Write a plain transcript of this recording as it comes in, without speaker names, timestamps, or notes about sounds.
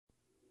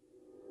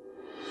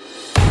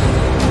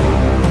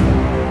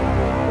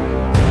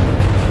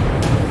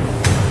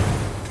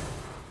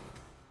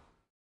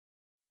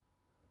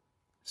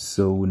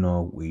So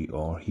now we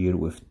are here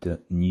with the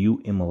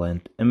new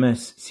Imalent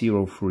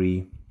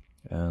MS03,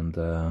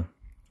 and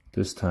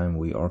this time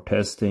we are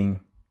testing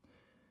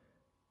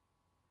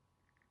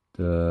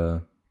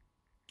the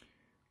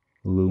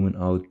lumen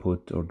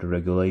output or the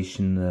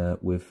regulation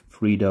with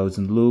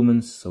 3000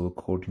 lumens. So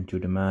according to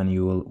the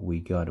manual we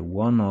got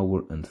 1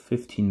 hour and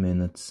 15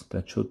 minutes.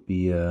 That should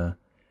be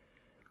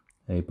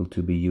able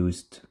to be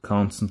used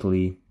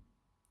constantly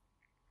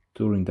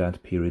during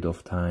that period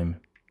of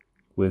time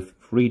with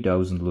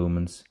 3000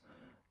 lumens.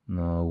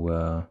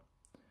 Now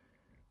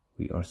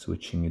we are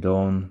switching it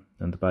on,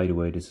 and by the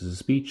way, this is a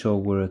speech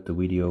over. The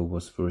video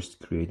was first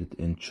created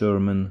in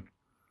German.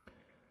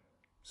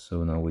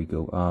 So now we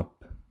go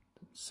up,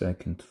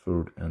 second,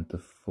 third and the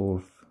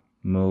fourth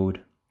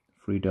mode,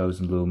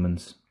 3000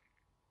 lumens.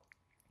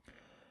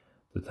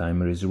 The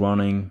timer is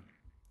running.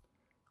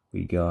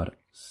 We got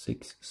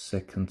 6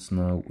 seconds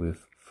now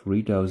with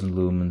 3000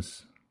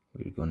 lumens.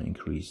 We're going to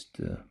increase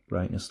the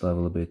brightness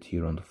level a bit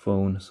here on the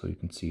phone so you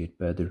can see it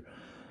better.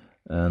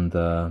 And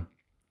now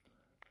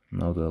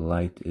the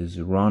light is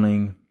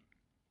running,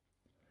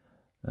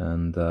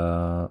 and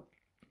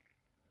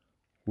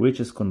we're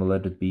just going to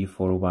let it be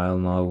for a while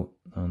now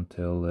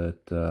until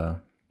it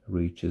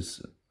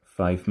reaches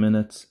 5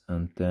 minutes,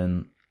 and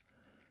then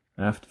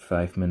after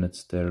 5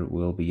 minutes there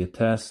will be a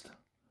test.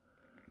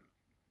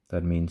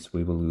 That means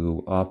we will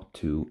go up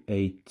to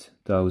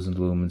 8000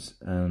 lumens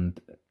and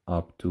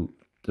up to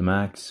the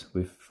max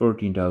with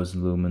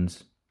 13,000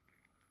 lumens,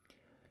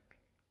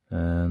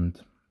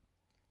 and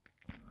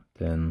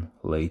then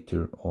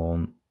later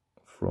on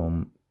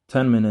from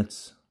 10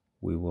 minutes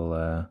we will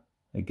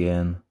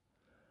again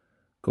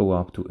go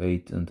up to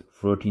 8 and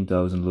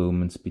 13,000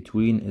 lumens.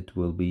 Between it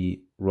will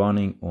be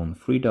running on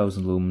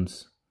 3000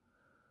 lumens.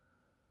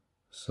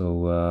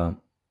 So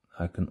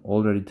I can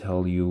already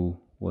tell you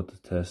what the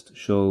test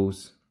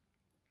shows.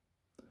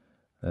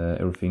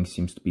 Everything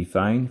seems to be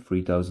fine.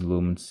 3000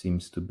 lumens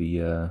seems to be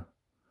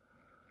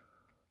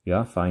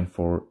fine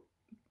for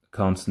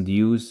constant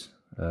use.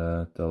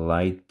 The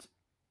light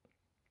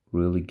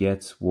really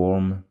gets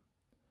warm.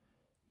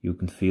 You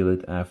can feel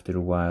it after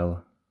a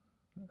while,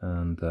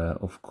 and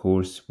of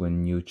course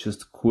when you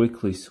just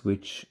quickly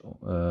switch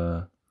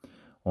on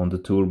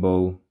the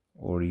turbo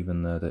or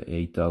even the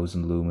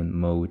 8000 lumen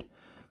mode,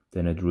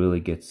 then it really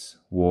gets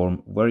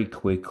warm very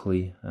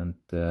quickly, and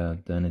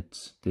then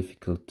it's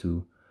difficult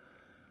to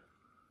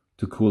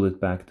cool it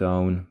back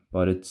down.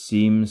 But it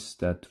seems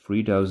that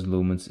 3000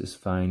 lumens is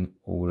fine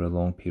over a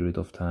long period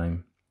of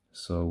time.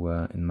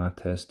 So in my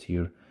test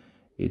here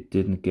it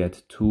didn't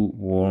get too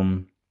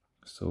warm,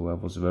 so I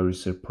was very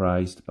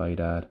surprised by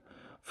that.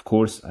 Of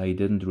course I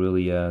didn't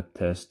really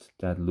test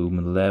that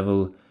lumen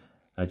level.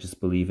 I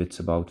just believe it's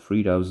about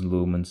 3000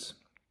 lumens.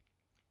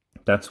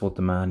 That's what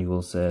the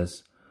manual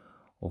says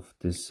of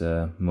this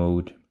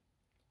mode.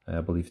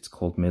 I believe it's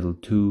called middle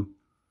 2,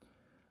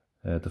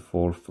 the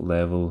 4th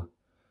level.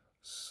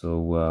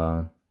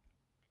 So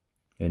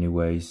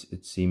anyways,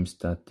 it seems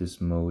that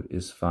this mode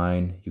is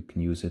fine. You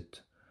can use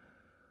it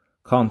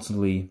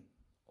constantly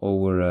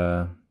over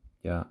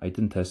I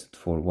didn't test it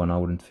for 1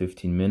 hour and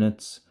 15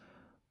 minutes,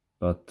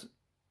 but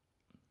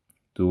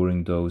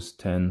during those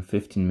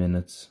 10-15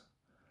 minutes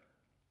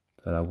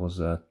that I was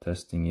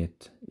testing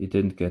it, it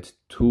didn't get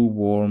too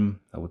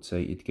warm. I would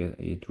say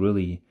it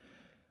really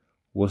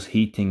was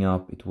heating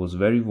up. It was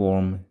very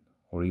warm,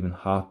 or even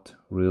hot,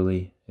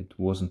 really. It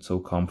wasn't so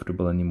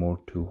comfortable anymore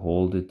to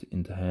hold it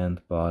in the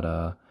hand,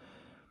 but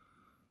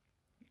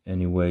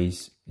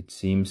anyways, it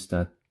seems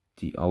that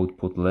the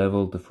output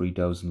level, the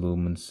 3000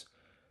 lumens,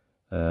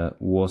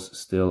 was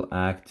still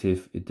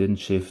active. It didn't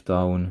shift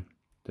down.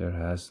 There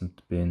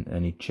hasn't been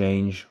any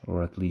change,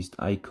 or at least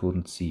I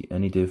couldn't see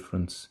any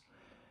difference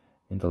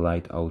in the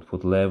light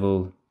output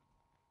level.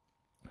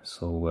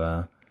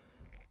 So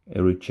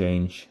every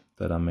change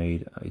that I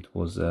made, it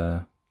was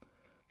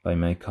by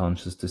my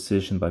conscious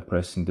decision, by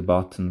pressing the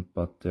button,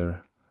 but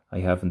I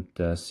haven't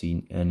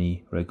seen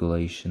any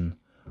regulation.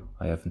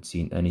 I haven't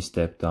seen any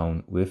step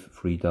down with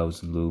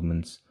 3000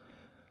 lumens.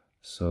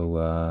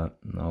 So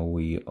now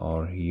we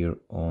are here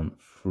on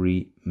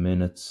 3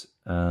 minutes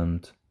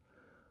and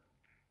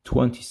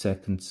 20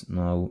 seconds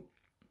now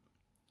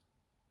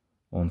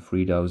on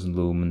 3000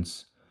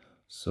 lumens.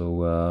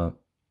 So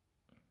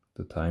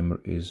the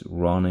timer is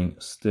running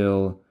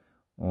still.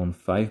 On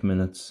 5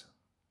 minutes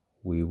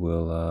we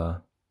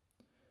will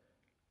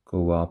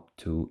go up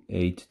to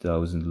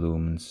 8000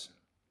 lumens,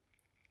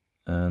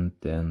 and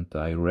then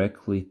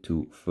directly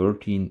to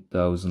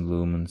 13,000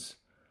 lumens.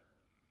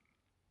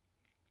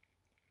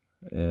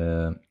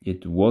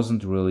 It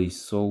wasn't really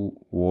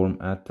so warm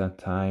at that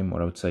time,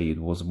 or I would say it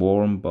was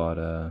warm,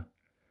 but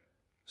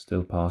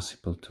still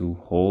possible to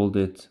hold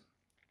it.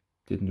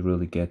 Didn't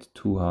really get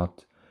too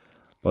hot.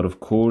 But of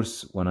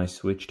course when I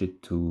switched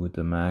it to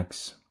the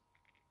max,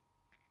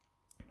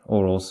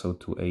 or also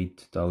to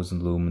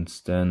 8000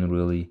 lumens, then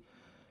really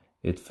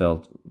it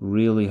felt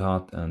really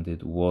hot, and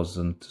it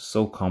wasn't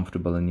so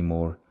comfortable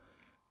anymore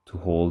to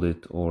hold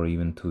it or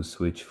even to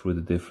switch through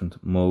the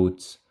different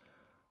modes.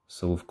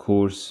 So of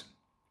course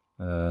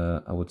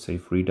I would say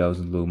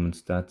 3000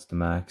 lumens, that's the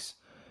max.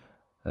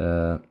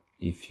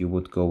 If you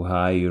would go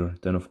higher,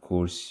 then of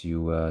course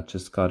you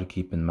just gotta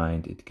keep in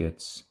mind it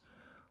gets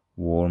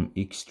warm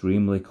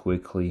extremely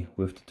quickly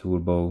with the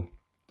turbo.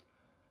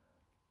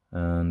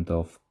 And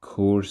of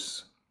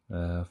course,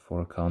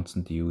 for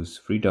constant use,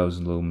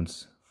 3000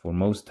 lumens for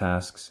most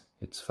tasks,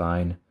 it's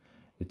fine.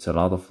 It's a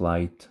lot of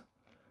light.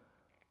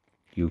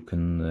 You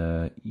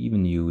can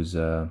even use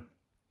a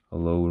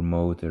lower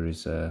mode. There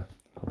is I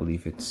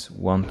believe it's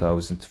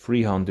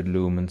 1300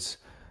 lumens.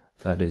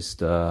 That is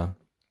the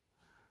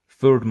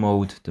third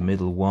mode, the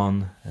middle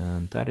one,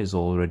 and that is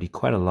already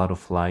quite a lot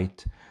of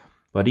light.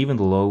 But even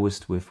the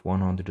lowest with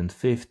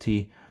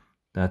 150,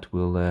 that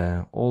will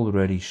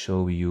already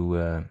show you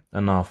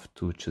enough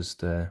to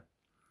just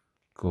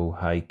go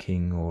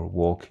hiking or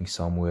walking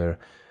somewhere.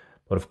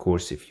 But of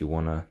course, if you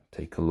want to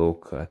take a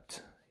look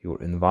at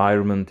your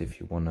environment, if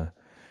you want to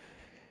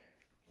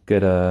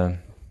get a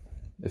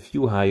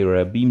few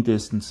higher beam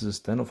distances,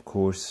 then of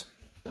course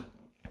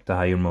the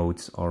higher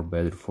modes are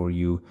better for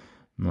you.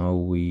 Now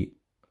we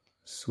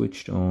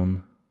switched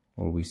on,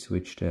 or we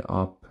switched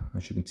up,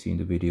 as you can see in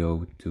the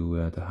video,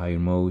 to the higher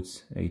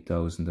modes,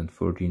 8000 and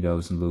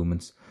 13,000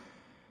 lumens.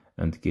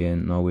 And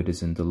again, now it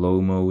is in the low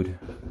mode,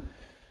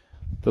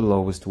 the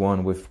lowest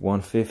one with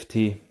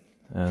 150,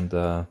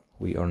 and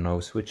we are now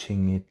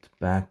switching it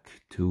back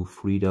to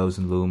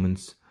 3000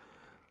 lumens,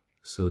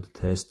 so the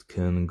test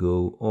can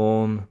go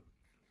on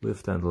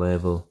with that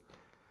level,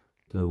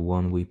 the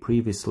one we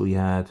previously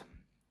had.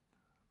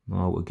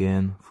 Now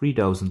again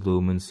 3000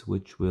 lumens,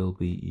 which will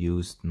be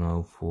used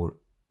now for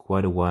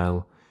quite a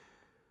while.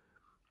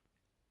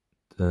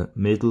 The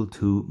middle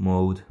two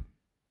mode,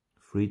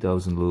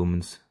 3000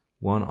 lumens,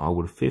 1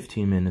 hour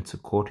 15 minutes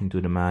according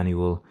to the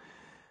manual.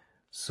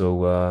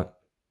 So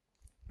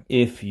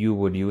if you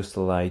would use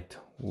the light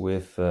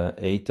with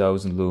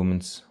 8000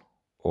 lumens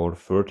or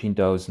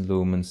 13,000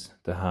 lumens,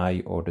 the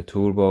high or the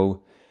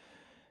turbo,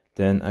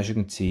 then as you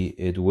can see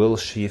it will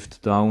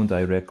shift down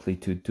directly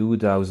to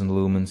 2000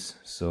 lumens.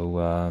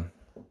 So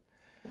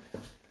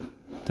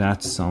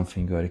that's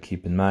something you gotta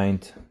keep in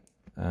mind,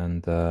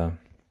 and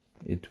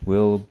it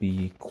will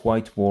be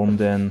quite warm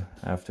then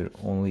after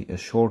only a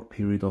short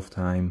period of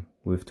time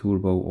with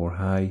turbo or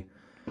high.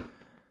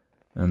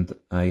 And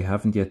I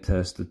haven't yet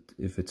tested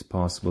if it's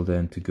possible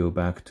then to go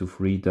back to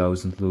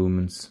 3000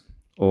 lumens,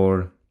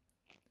 or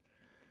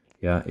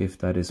yeah, if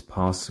that is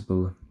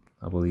possible.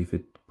 I believe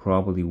it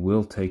probably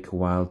will take a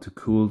while to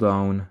cool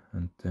down,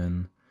 and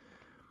then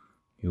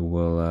you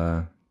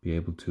will be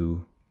able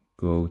to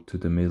go to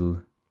the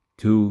middle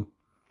two.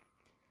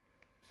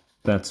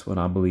 That's what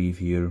I believe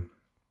here.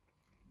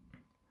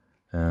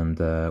 And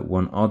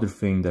one other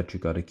thing that you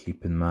gotta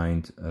keep in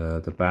mind,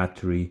 the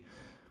battery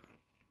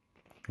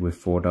with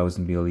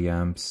 4000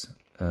 milliamps,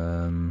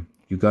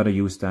 you gotta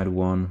use that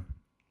one.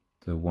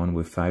 The one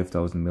with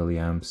 5000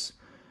 milliamps,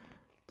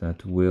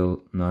 that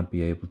will not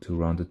be able to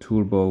run the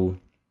turbo.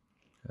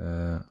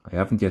 I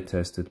haven't yet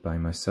tested by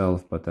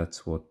myself, but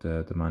that's what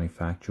the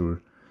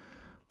manufacturer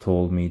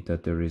told me,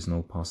 that there is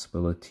no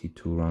possibility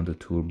to run the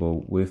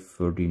turbo with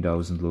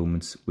 13,000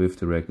 lumens with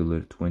the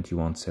regular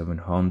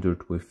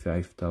 21700 with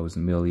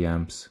 5000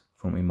 milliamps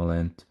from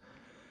Imalent.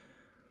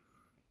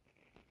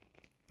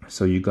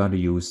 So you gotta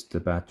use the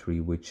battery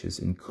which is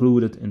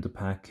included in the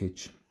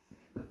package,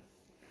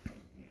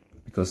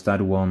 because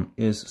that one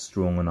is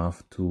strong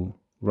enough to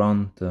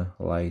run the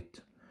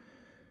light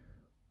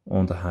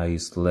on the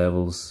highest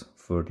levels,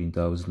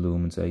 13,000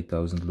 lumens,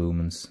 8,000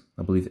 lumens.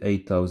 I believe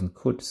 8,000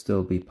 could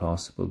still be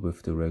possible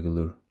with the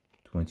regular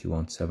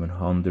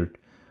 21700,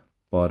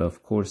 but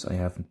of course I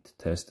haven't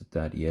tested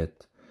that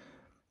yet.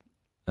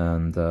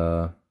 And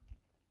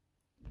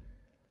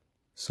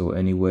so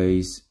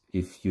anyways,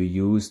 if you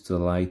use the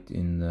light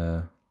in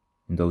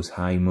those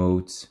high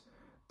modes,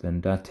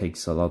 then that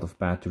takes a lot of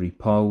battery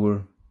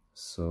power,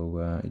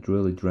 so it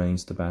really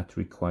drains the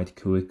battery quite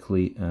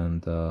quickly.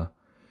 And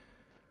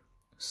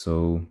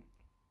so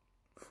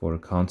for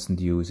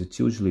constant use, it's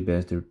usually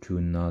better to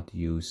not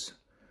use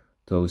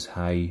those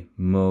high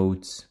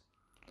modes,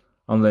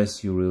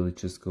 unless you really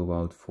just go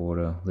out for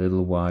a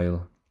little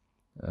while.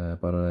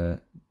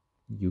 But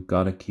you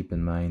gotta keep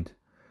in mind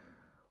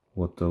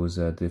what those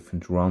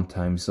different run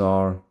times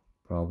are.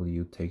 Probably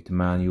you take the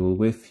manual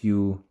with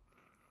you,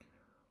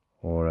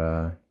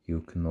 or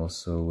you can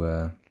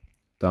also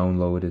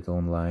download it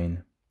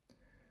online.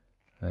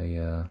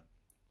 I've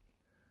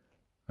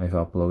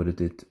uploaded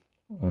it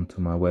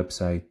onto my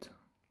website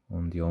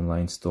on the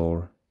online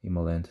store,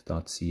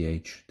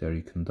 imalent.ch. There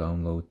you can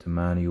download the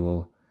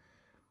manual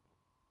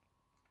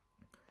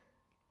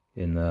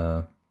in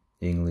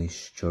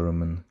English,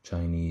 German,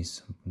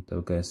 Chinese, and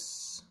I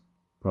guess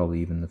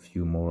probably even a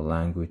few more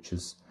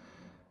languages.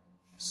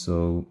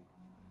 So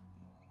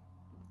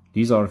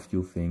these are a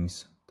few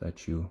things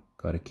that you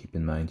gotta keep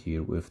in mind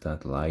here with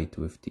that light,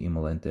 with the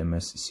Imalent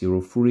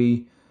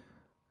MS03.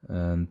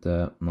 And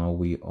now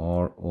we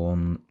are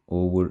on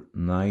over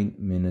 9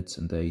 minutes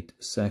and 8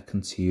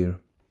 seconds here.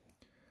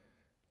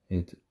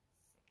 It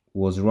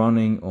was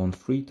running on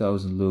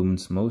 3000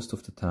 lumens most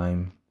of the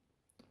time.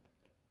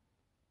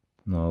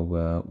 Now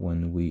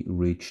when we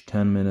reach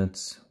 10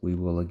 minutes, we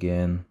will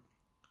again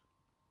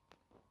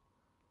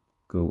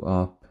go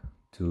up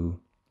to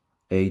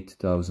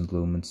 8000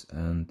 lumens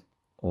and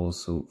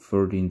also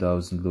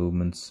 13,000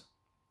 lumens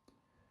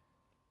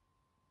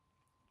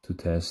to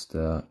test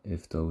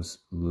if those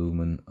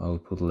lumen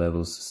output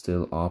levels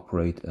still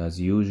operate as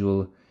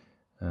usual.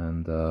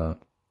 And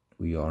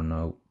we are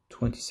now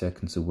 20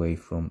 seconds away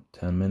from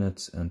 10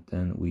 minutes, and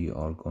then we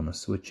are gonna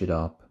switch it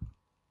up.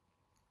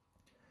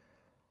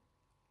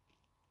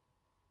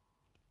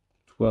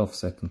 12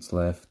 seconds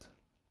left,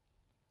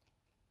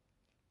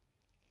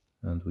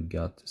 and we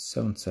got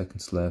 7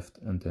 seconds left,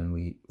 and then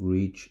we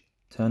reach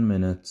 10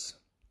 minutes.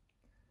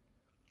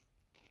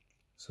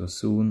 So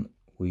soon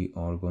we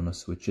are gonna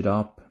switch it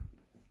up.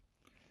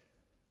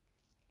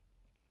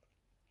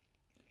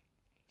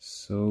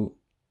 So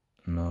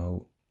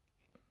now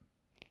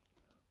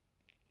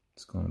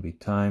it's gonna be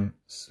time.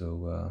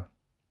 So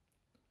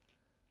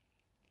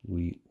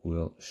we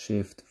will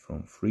shift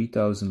from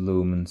 3000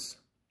 lumens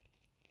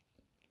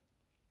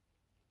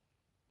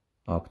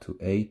up to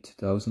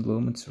 8000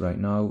 lumens right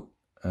now,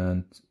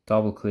 and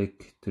double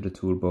click to the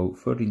turbo,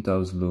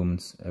 13,000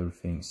 lumens.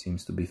 Everything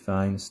seems to be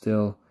fine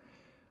still.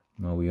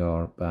 Now we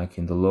are back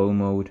in the low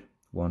mode,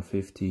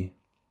 150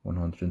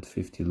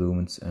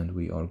 lumens, and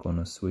we are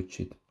gonna switch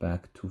it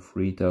back to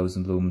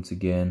 3000 lumens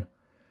again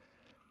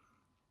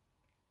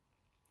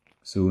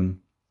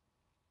soon.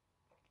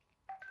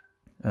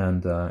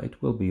 And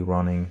it will be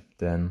running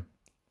then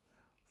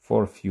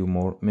for a few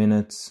more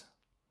minutes.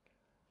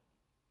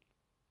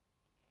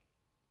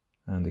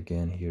 And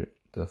again here,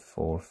 the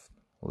fourth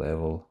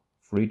level,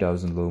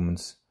 3000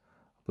 lumens.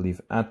 I believe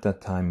at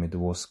that time it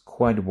was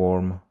quite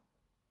warm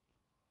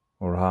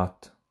or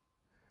hot,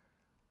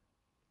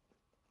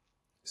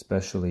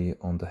 especially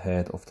on the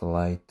head of the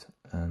light.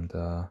 And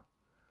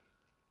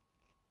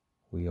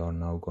we are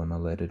now gonna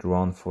let it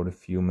run for a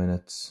few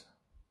minutes.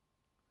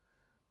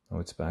 Now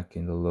it's back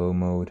in the low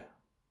mode.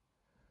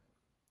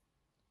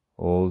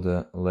 All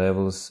the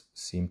levels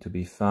seem to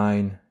be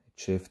fine. It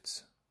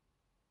shifts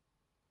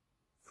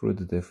through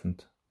the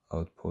different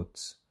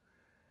outputs.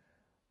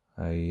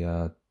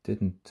 I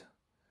didn't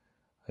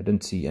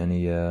see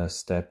any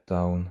step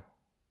down.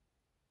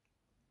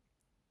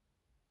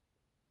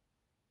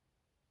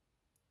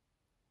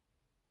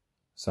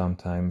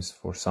 Sometimes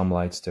for some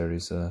lights there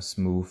is a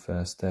smooth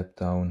step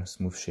down,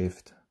 smooth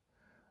shift,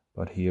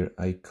 but here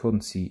I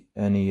couldn't see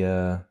any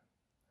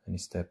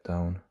step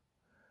down.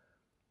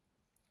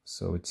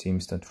 So it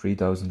seems that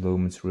 3000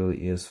 lumens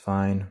really is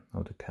fine.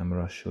 Now the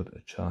camera should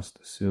adjust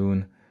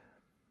soon.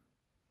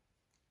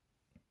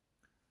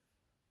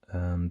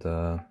 And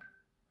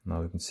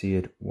now you can see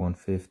it,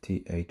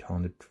 150,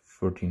 800,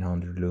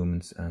 1300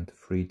 lumens and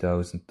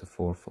 3000, the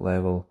fourth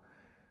level.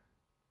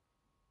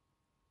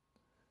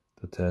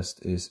 The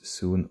test is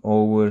soon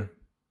over.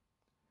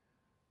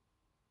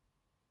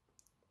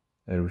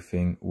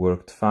 Everything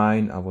worked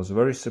fine. I was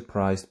very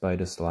surprised by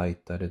this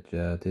light that it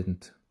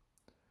didn't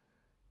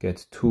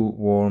get too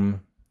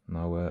warm.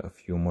 Now a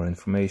few more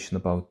information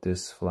about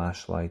this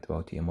flashlight,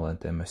 about the Imalent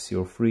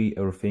MS03.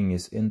 Everything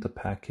is in the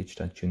package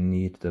that you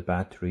need: the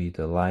battery,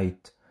 the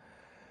light,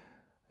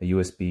 a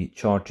USB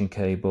charging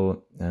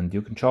cable, and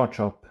you can charge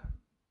up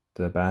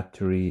the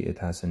battery. It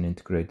has an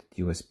integrated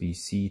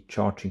USB-C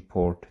charging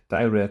port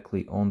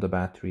directly on the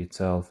battery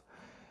itself.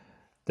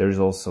 There is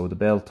also the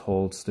belt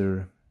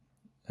holster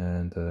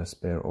and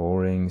spare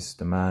O-rings,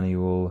 the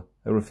manual.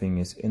 Everything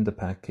is in the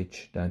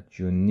package that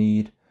you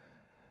need.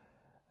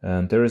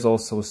 And there is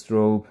also a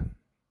strobe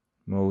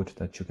mode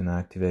that you can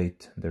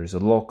activate. There is a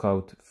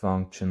lockout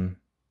function.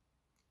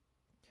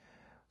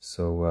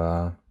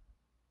 So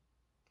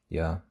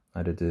yeah,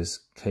 and it is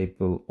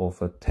capable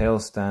of a tail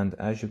stand,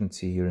 as you can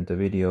see here in the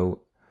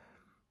video.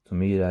 To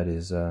me that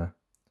is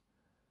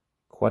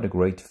quite a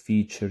great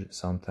feature.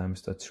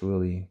 Sometimes that's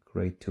really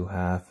great to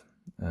have,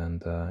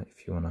 and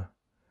if you want to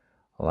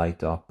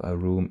light up a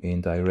room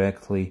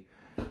indirectly.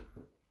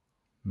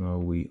 Now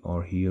we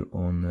are here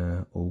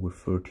on over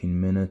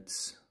 13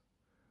 minutes,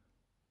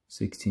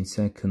 16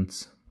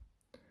 seconds.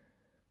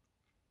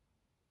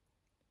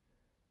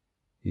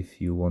 If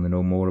you want to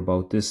know more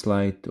about this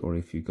light, or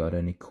if you got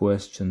any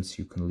questions,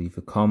 you can leave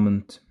a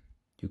comment.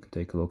 You can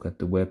take a look at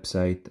the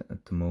website.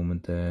 At the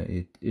moment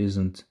it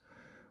isn't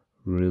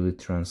really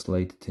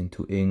translated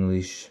into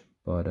English,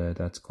 but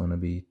that's gonna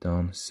be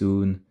done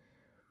soon.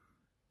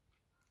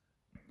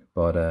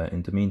 But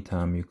in the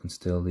meantime, you can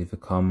still leave a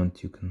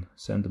comment. You can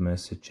send a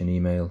message, an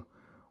email,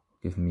 or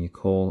give me a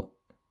call.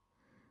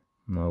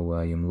 Now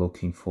I am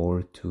looking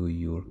forward to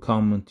your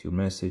comment, your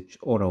message,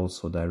 or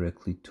also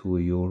directly to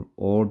your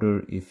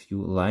order. If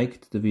you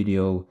liked the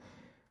video,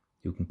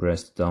 you can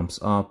press the thumbs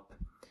up.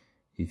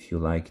 If you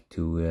like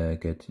to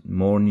get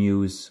more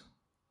news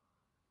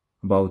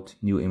about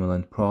new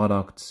Imalent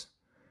products,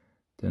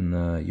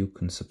 then you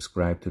can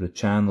subscribe to the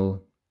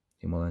channel,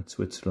 Imalent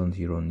Switzerland,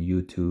 here on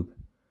YouTube.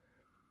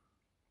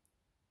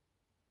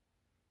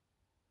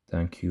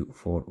 Thank you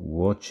for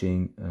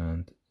watching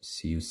and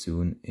see you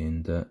soon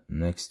in the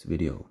next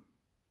video.